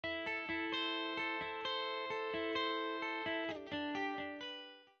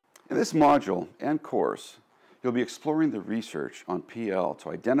In this module and course, you'll be exploring the research on PL to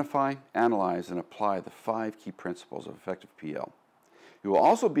identify, analyze, and apply the 5 key principles of effective PL. You will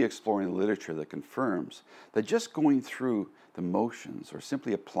also be exploring the literature that confirms that just going through the motions or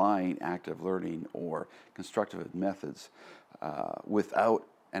simply applying active learning or constructive methods without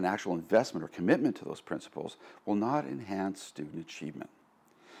an actual investment or commitment to those principles will not enhance student achievement.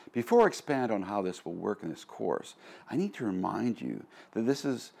 Before I expand on how this will work in this course, I need to remind you that this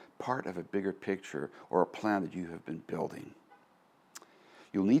is part of a bigger picture or a plan that you have been building.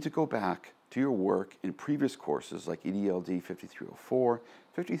 You'll need to go back to your work in previous courses like EDLD 5304,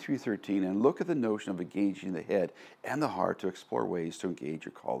 5313, and look at the notion of engaging the head and the heart to explore ways to engage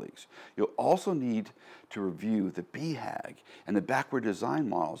your colleagues. You'll also need to review the BHAG and the backward design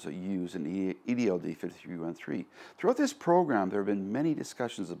models that you use in EDLD 5313. Throughout this program, there have been many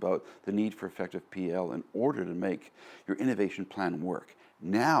discussions about the need for effective PL in order to make your innovation plan work.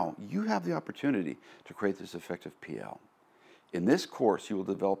 Now, you have the opportunity to create this effective PL. In this course, you will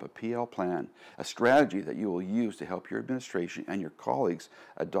develop a PL plan, a strategy that you will use to help your administration and your colleagues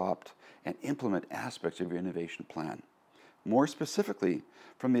adopt and implement aspects of your innovation plan. More specifically,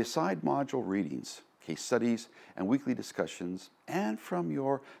 from the assigned module readings, case studies, and weekly discussions, and from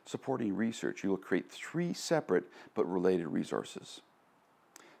your supporting research, you will create 3 separate but related resources.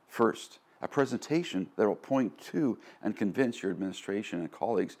 First, a presentation that will point to and convince your administration and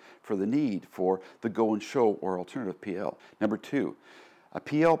colleagues for the need for the go and show or alternative PL. Number 2, a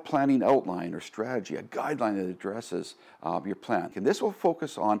PL planning outline or strategy, a guideline that addresses your plan. And this will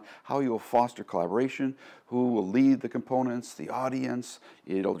focus on how you will foster collaboration, who will lead the components, the audience.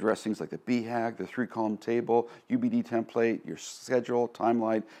 It'll address things like the BHAG, the 3-column table, UBD template, your schedule,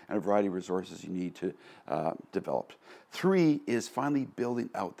 timeline, and a variety of resources you need to develop. 3 is finally building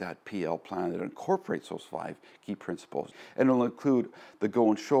out that PL plan that incorporates those 5 key principles. And it'll include the go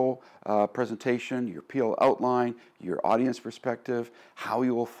and show presentation, your PL outline, your audience perspective, how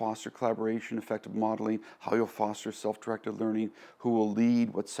you will foster collaboration, effective modeling, how you'll foster self-directed learning, who will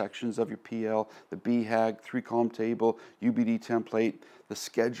lead what sections of your PL, the BHAG, 3-column table, UBD template, the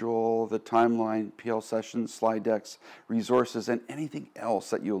schedule, the timeline, PL sessions, slide decks, resources, and anything else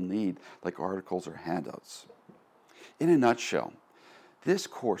that you'll need, like articles or handouts. In a nutshell, this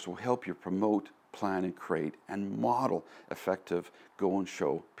course will help you promote, plan, and create and model effective go and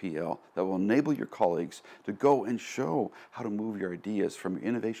show PL that will enable your colleagues to go and show how to move your ideas from your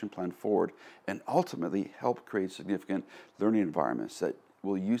innovation plan forward and ultimately help create significant learning environments that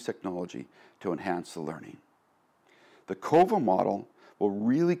will use technology to enhance the learning. The COVA model will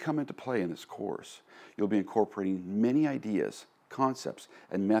really come into play in this course. You'll be incorporating many ideas, concepts,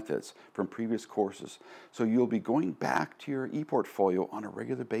 and methods from previous courses, so you'll be going back to your e-portfolio on a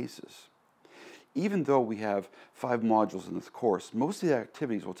regular basis. Even though we have 5 modules in this course, most of the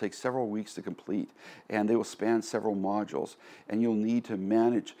activities will take several weeks to complete, and they will span several modules, and you'll need to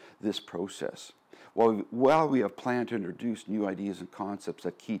manage this process. While we have planned to introduce new ideas and concepts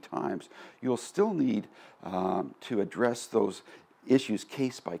at key times, you'll still need to address those issues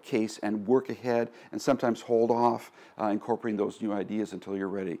case by case and work ahead and sometimes hold off incorporating those new ideas until you're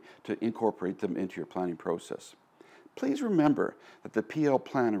ready to incorporate them into your planning process. Please remember that the PL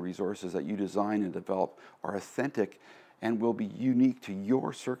plan and resources that you design and develop are authentic and will be unique to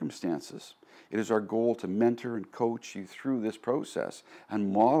your circumstances. It is our goal to mentor and coach you through this process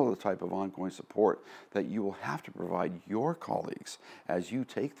and model the type of ongoing support that you will have to provide your colleagues as you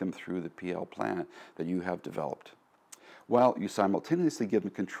take them through the PL plan that you have developed, while you simultaneously give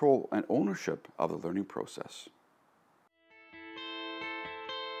them control and ownership of the learning process.